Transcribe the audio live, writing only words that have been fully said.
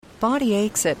body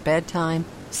aches at bedtime,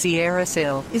 Sierra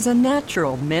Sil is a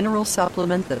natural mineral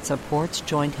supplement that supports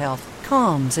joint health,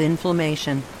 calms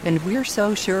inflammation, and we're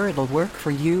so sure it'll work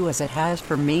for you as it has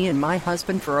for me and my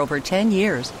husband for over 10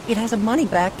 years. It has a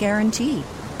money-back guarantee.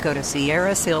 Go to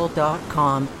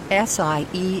sierrasil.com,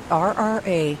 SIERRASIL,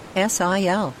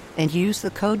 and use the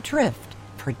code DRIFT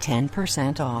for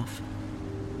 10% off.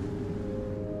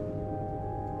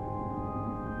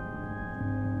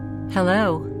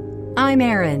 Hello, I'm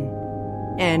Erin,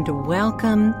 and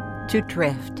welcome to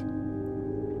Drift.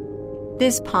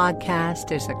 This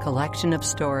podcast is a collection of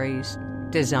stories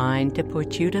designed to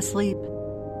put you to sleep.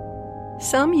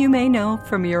 Some you may know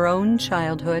from your own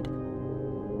childhood,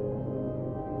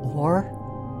 or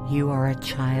you are a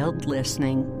child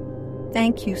listening.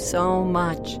 Thank you so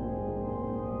much.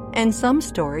 And some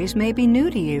stories may be new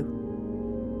to you,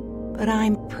 but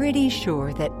I'm pretty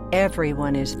sure that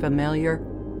everyone is familiar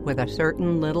with a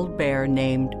certain little bear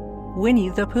named Winnie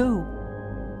the Pooh.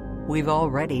 We've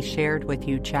already shared with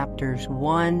you chapters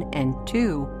 1 and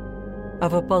 2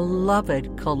 of a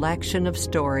beloved collection of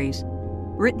stories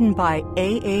written by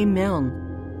A. Milne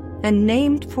and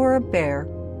named for a bear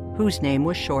whose name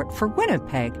was short for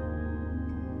Winnipeg,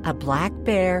 a black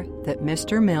bear that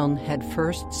Mr. Milne had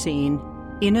first seen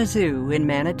in a zoo in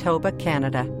Manitoba,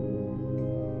 Canada.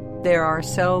 There are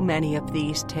so many of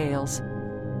these tales,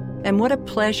 and what a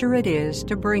pleasure it is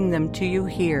to bring them to you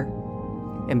here.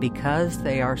 And because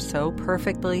they are so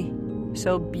perfectly,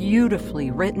 so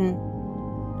beautifully written,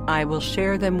 I will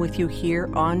share them with you here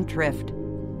on Drift,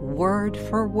 word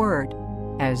for word,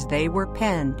 as they were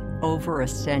penned over a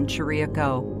century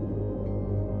ago.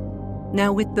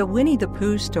 Now, with the Winnie the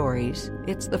Pooh stories,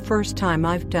 it's the first time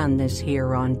I've done this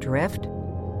here on Drift.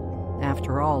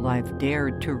 After all, I've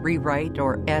dared to rewrite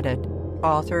or edit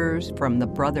authors from the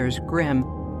Brothers Grimm,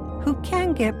 who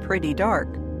can get pretty dark,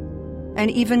 and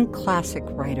even classic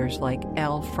writers like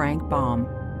L. Frank Baum.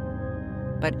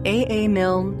 But A.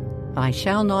 Milne, I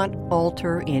shall not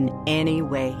alter in any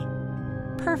way.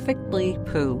 Perfectly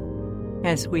Pooh,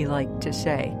 as we like to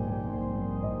say.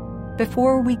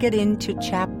 Before we get into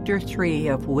Chapter 3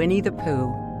 of Winnie the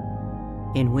Pooh,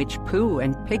 in which Pooh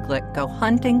and Piglet go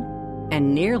hunting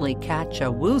and nearly catch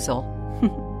a woozle,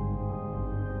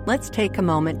 let's take a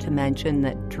moment to mention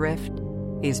that Drift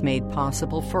is made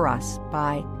possible for us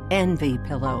by Envy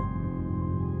Pillow.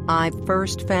 I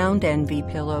first found Envy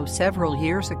Pillow several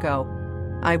years ago.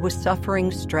 I was suffering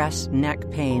stress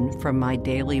neck pain from my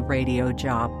daily radio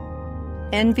job.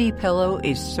 Envy Pillow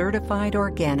is certified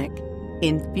organic,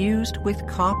 infused with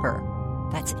copper.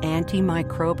 That's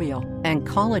antimicrobial and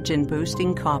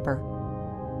collagen-boosting copper.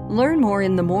 Learn more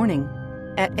in the morning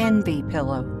at Envy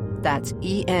Pillow. That's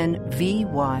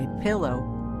ENVY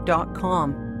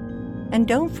pillow.com. And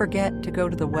don't forget to go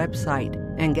to the website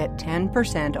and get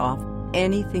 10% off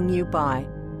anything you buy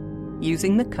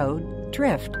using the code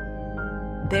DRIFT.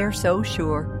 They're so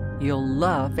sure you'll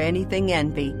love anything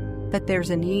Envy that there's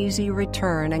an easy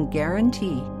return and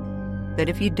guarantee that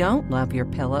if you don't love your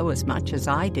pillow as much as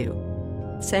I do,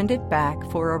 send it back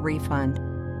for a refund,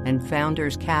 and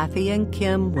founders Kathy and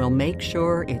Kim will make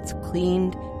sure it's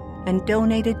cleaned and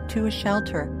donated to a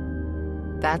shelter.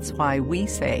 That's why we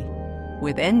say,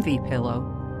 with Envy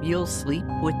Pillow, you'll sleep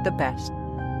with the best.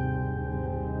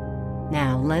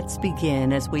 Now let's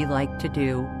begin, as we like to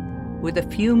do, with a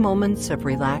few moments of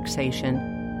relaxation.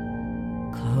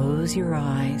 Close your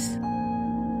eyes,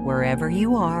 wherever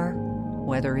you are,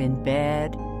 whether in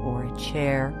bed or a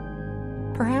chair.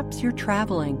 Perhaps you're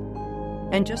traveling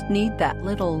and just need that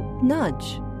little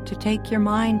nudge to take your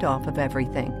mind off of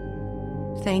everything.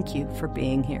 Thank you for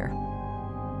being here.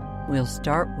 We'll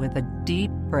start with a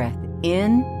deep breath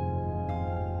in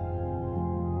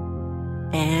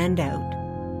and out.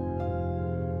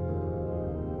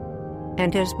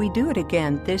 And as we do it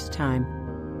again this time,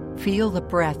 feel the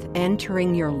breath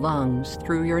entering your lungs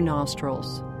through your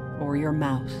nostrils or your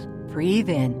mouth. Breathe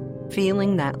in,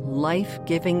 feeling that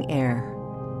life-giving air.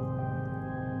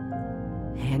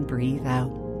 And breathe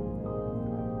out.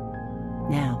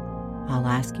 Now, I'll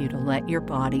ask you to let your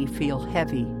body feel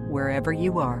heavy wherever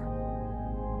you are.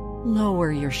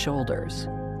 Lower your shoulders.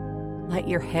 Let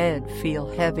your head feel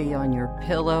heavy on your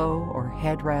pillow or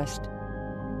headrest.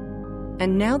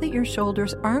 And now that your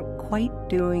shoulders aren't quite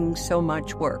doing so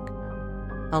much work,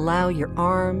 allow your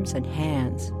arms and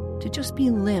hands to just be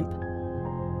limp.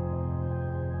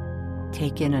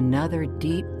 Take in another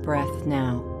deep breath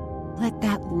now. Let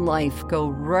that life go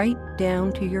right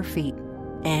down to your feet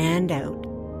and out.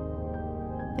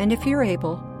 And if you're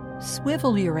able,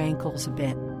 swivel your ankles a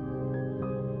bit,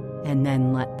 and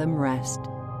then let them rest.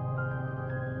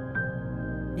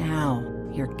 Now,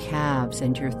 your calves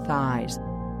and your thighs.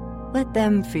 Let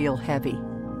them feel heavy.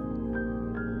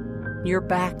 Your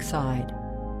backside,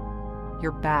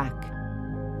 your back,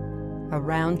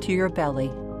 around to your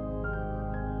belly.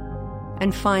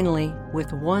 And finally,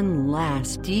 with one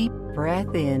last deep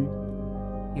breath in,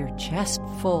 your chest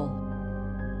full.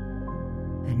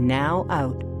 And now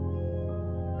out.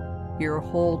 Your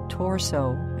whole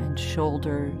torso and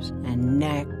shoulders and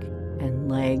neck and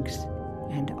legs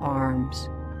and arms,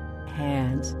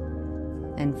 hands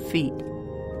and feet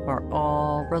are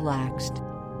all relaxed.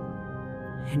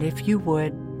 And if you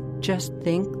would, just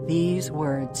think these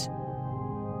words: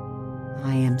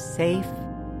 I am safe.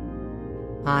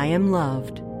 I am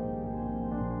loved.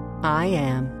 I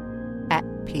am at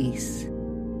peace.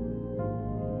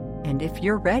 And if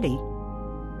you're ready,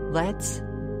 let's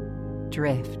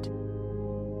drift.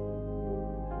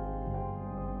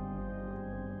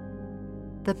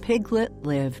 The piglet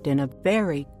lived in a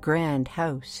very grand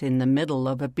house in the middle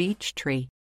of a beech tree,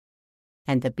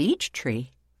 and the beech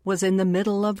tree was in the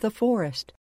middle of the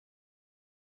forest.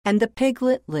 And the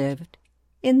piglet lived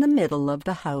in the middle of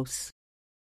the house.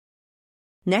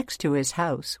 Next to his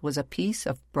house was a piece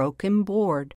of broken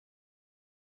board,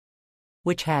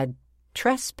 which had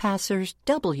Trespassers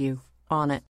W on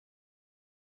it.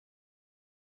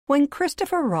 When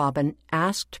Christopher Robin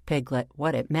asked Piglet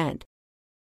what it meant,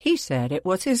 he said it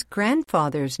was his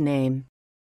grandfather's name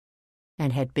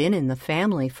and had been in the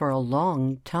family for a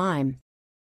long time.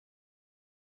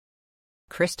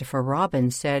 Christopher Robin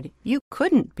said you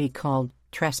couldn't be called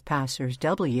Trespassers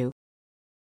W.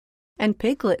 And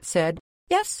Piglet said,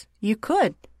 yes, you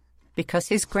could, because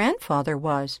his grandfather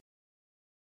was.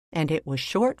 And it was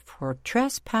short for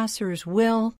Trespassers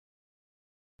Will,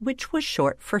 which was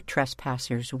short for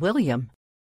Trespassers William.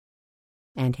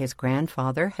 And his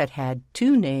grandfather had had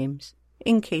two names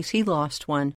in case he lost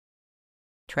one: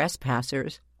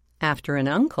 Trespassers, after an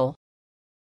uncle,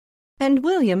 and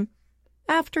William,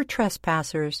 after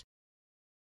Trespassers.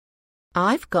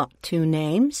 I've got two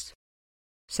names,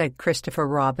 said Christopher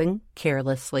Robin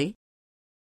carelessly.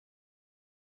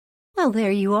 Well,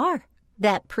 there you are.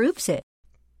 That proves it,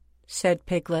 said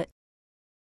Piglet.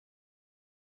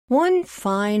 One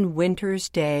fine winter's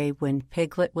day, when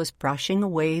Piglet was brushing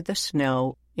away the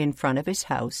snow in front of his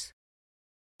house,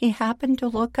 he happened to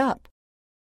look up,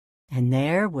 and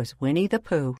there was Winnie the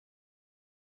Pooh.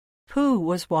 Pooh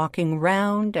was walking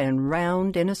round and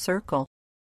round in a circle,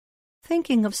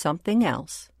 thinking of something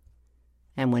else,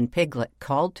 and when Piglet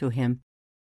called to him,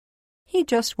 he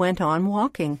just went on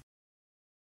walking.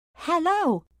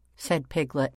 "Hello," said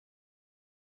Piglet.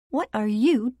 "What are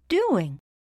you doing?"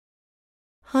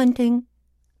 "Hunting,"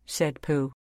 said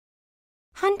Pooh.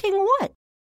 "Hunting what?"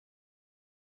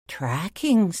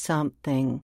 "Tracking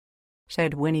something,"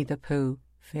 said Winnie the Pooh,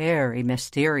 very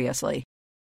mysteriously.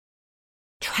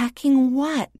 "Tracking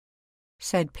what?"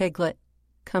 said Piglet,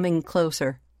 coming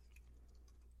closer.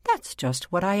 "That's just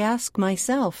what I ask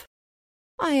myself.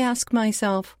 I ask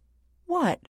myself,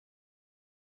 what?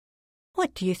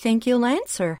 What do you think you'll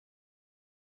answer?"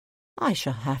 "I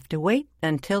shall have to wait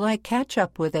until I catch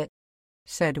up with it,"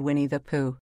 said Winnie the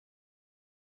Pooh.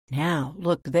 "Now,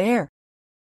 look there."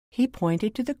 He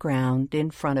pointed to the ground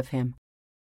in front of him.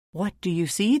 "What do you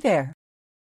see there?"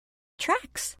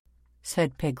 "Tracks,"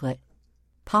 said Piglet.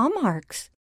 "Paw marks."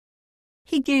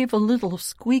 He gave a little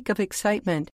squeak of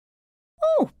excitement.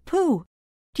 "Oh, Pooh,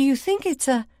 do you think it's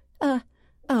a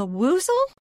woozle?"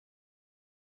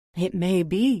 "It may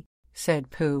be,"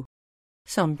 said Pooh.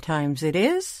 "Sometimes it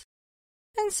is,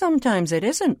 and sometimes it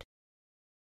isn't.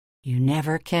 You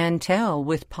never can tell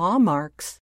with paw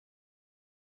marks."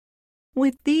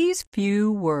 With these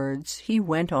few words he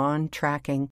went on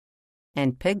tracking,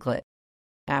 and Piglet,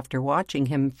 after watching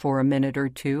him for a minute or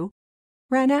two,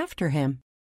 ran after him.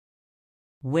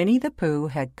 Winnie the Pooh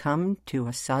had come to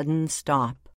a sudden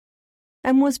stop,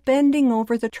 and was bending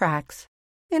over the tracks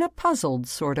in a puzzled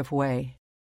sort of way.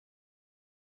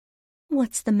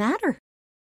 "What's the matter?"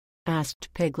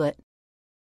 asked Piglet.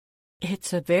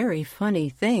 "It's a very funny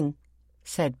thing,"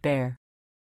 said Bear.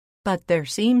 "But there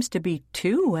seems to be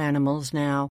two animals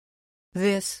now.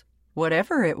 This,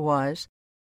 whatever it was,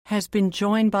 has been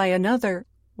joined by another,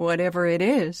 whatever it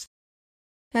is,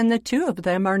 and the two of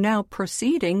them are now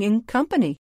proceeding in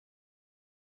company.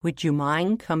 Would you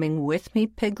mind coming with me,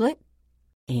 Piglet,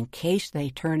 in case they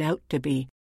turn out to be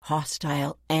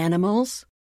hostile animals?"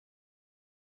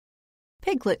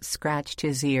 Piglet scratched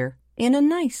his ear in a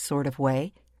nice sort of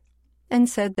way, and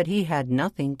said that he had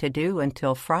nothing to do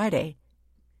until Friday,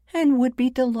 and would be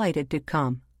delighted to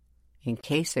come, in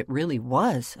case it really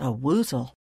was a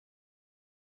woozle.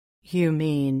 "You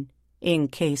mean "In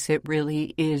case it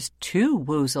really is 2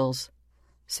 woozles,"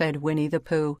 said Winnie the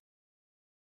Pooh.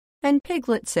 And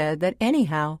Piglet said that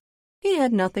anyhow he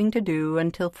had nothing to do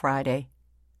until Friday.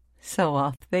 So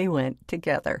off they went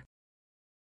together.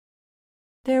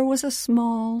 There was a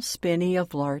small spinney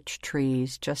of larch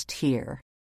trees just here,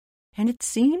 and it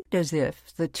seemed as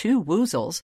if the 2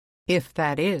 woozles, if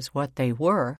that is what they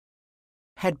were,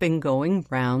 had been going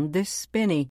round this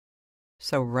spinney.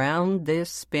 So round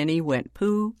this spinney went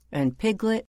Pooh and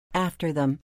Piglet after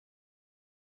them.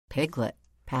 Piglet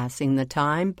passing the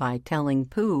time by telling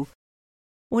Pooh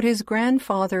what his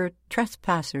grandfather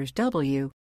Trespassers W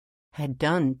had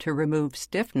done to remove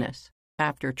stiffness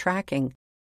after tracking,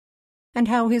 and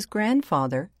how his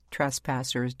grandfather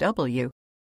Trespassers W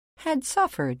had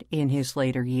suffered in his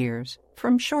later years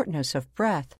from shortness of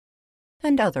breath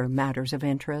and other matters of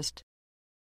interest.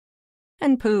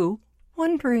 And Pooh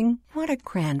wondering what a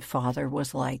grandfather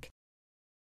was like,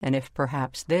 and if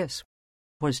perhaps this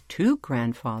was 2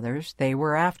 grandfathers they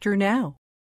were after now,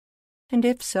 and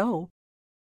if so,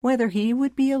 whether he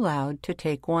would be allowed to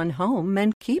take one home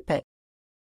and keep it,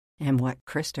 and what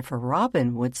Christopher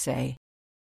Robin would say.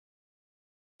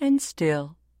 And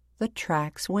still the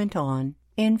tracks went on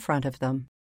in front of them.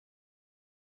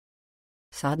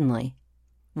 Suddenly,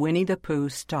 Winnie the Pooh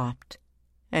stopped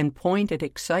and pointed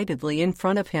excitedly in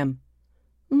front of him.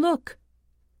 "Look!"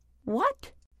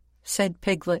 "What?" said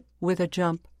Piglet with a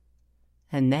jump.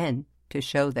 And then, to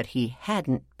show that he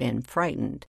hadn't been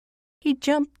frightened, he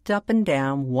jumped up and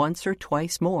down once or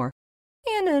twice more,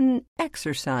 in an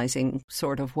exercising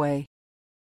sort of way.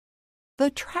 "The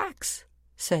tracks,"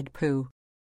 said Pooh.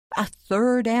 "A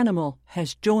 3rd animal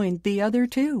has joined the other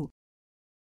 2.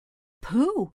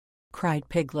 "Pooh," cried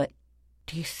Piglet,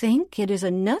 "do you think it is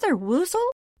another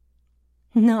woozle?"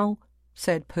 "No,"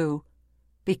 said Pooh,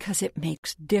 "because it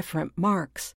makes different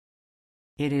marks.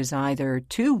 It is either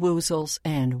 2 woozles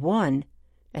and 1,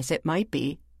 as it might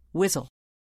be Whizzle,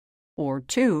 or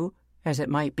 2, as it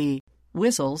might be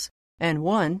Whizzles, and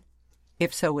 1,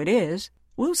 if so it is,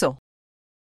 Woozle.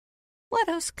 Let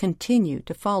us continue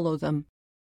to follow them."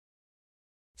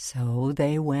 So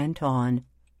they went on,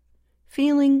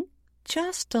 feeling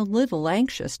just a little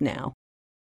anxious now,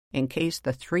 in case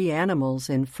the 3 animals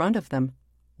in front of them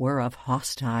were of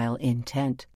hostile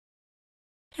intent.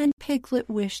 And Piglet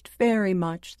wished very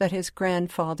much that his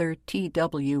grandfather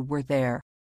T.W. were there,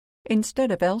 instead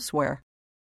of elsewhere,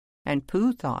 and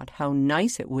Pooh thought how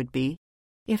nice it would be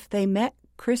if they met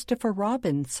Christopher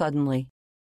Robin suddenly,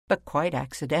 but quite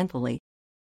accidentally,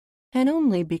 and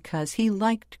only because he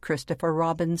liked Christopher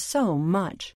Robin so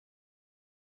much.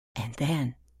 And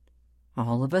then,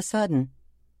 all of a sudden,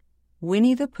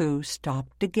 Winnie the Pooh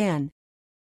stopped again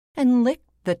and licked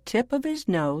the tip of his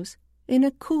nose in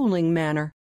a cooling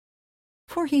manner,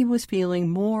 for he was feeling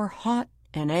more hot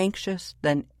and anxious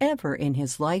than ever in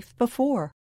his life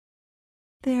before.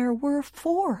 There were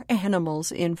 4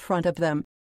 animals in front of them.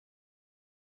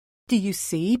 "Do you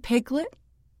see, Piglet?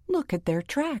 Look at their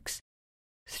tracks.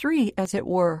 3, as it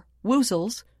were,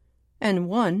 woozles, and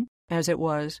 1, as it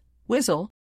was, Whizzle.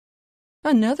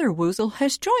 Another woozle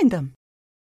has joined them."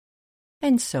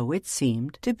 And so it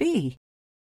seemed to be.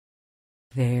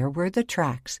 There were the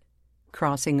tracks,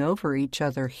 crossing over each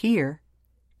other here,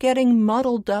 getting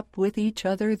muddled up with each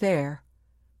other there,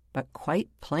 but quite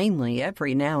plainly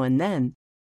every now and then,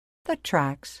 the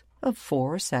tracks of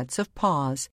 4 sets of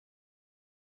paws.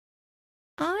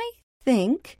 I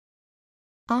think,"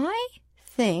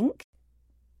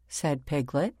 said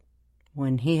Piglet,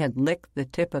 when he had licked the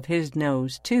tip of his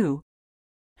nose too,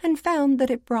 and found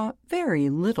that it brought very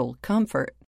little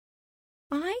comfort.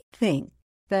 "I think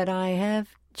that I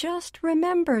have just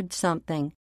remembered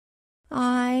something.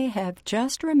 I have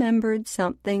just remembered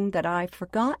something that I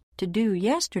forgot to do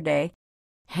yesterday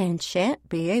and shan't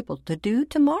be able to do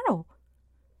tomorrow.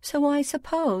 So I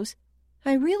suppose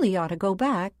I really ought to go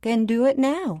back and do it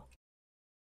now."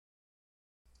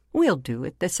 "We'll do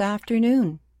it this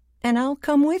afternoon, and I'll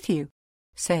come with you,"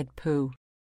 said Pooh.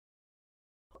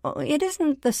 "It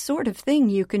isn't the sort of thing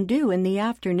you can do in the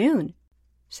afternoon,"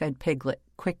 said Piglet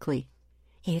quickly.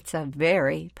 "It's a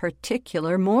very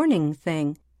particular morning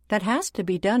thing that has to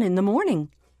be done in the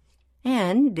morning,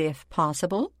 and, if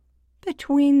possible,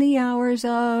 between the hours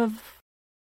of—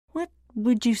 what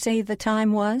would you say the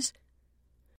time was?"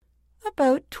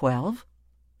 "About 12,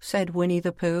 said Winnie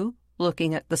the Pooh,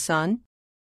 looking at the sun.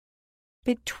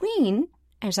 "Between,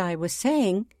 as I was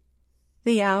saying,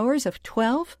 the hours of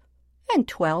 12 and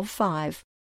 12:05.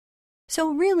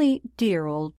 So really, dear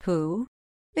old Pooh,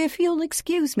 if you'll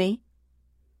excuse me—"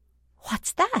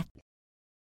 "What's that?"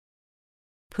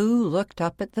 Pooh looked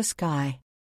up at the sky,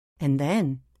 and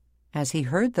then, As he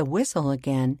heard the whistle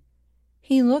again,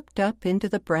 he looked up into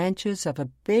the branches of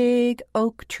a big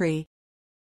oak tree,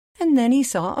 and then he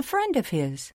saw a friend of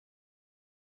his.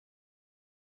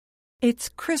 "It's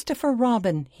Christopher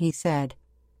Robin," he said.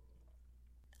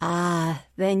 "Ah,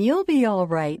 then you'll be all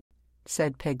right,"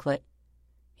 said Piglet.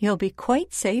 "You'll be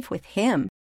quite safe with him.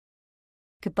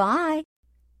 Goodbye."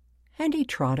 And he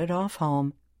trotted off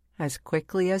home as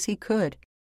quickly as he could,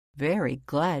 very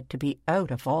glad to be out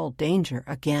of all danger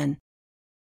again.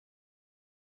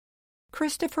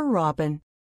 Christopher Robin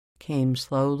came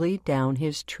slowly down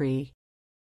his tree.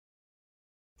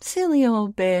 "Silly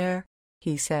old bear,"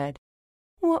 he said,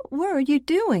 "what were you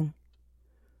doing?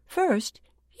 First,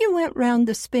 you went round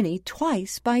the spinney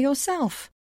twice by yourself,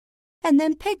 and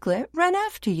then Piglet ran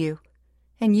after you,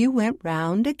 and you went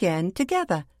round again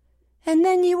together, and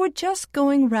then you were just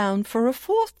going round for a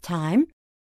fourth time."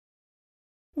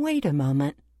 "Wait a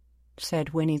moment,"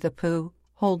 said Winnie the Pooh,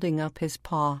 holding up his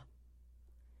paw.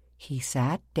 He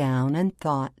sat down and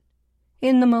thought,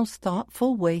 in the most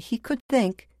thoughtful way he could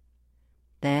think.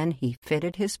 Then he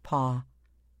fitted his paw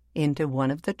into one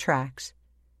of the tracks,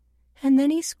 and then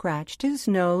he scratched his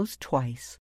nose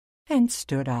twice and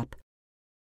stood up.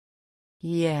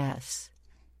 "Yes,"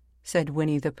 said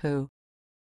Winnie the Pooh.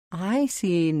 "I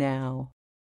see now,"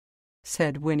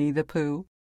 said Winnie the Pooh.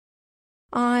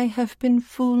 "I have been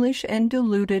foolish and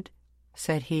deluded,"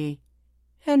 said he,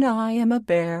 "and I am a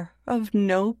bear of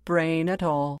no brain at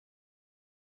all."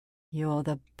 "You're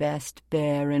the best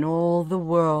bear in all the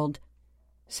world,"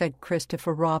 said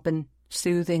Christopher Robin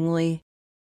soothingly.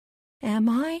 "Am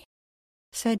I?"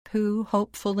 said Pooh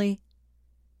hopefully.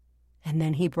 And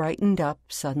then he brightened up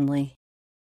suddenly.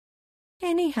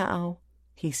 "Anyhow,"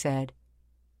 he said,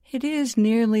 "it is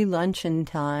nearly luncheon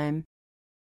time."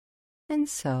 And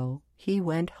so he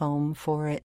went home for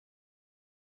it.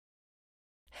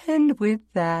 And with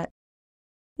that,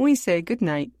 we say good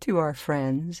night to our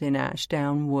friends in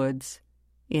Ashdown Woods,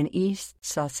 in East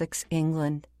Sussex,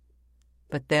 England.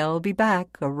 But they'll be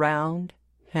back around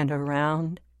and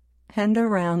around and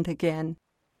around again.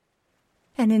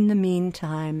 And in the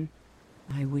meantime,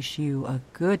 I wish you a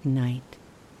good night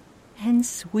and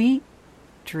sweet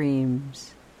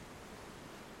dreams.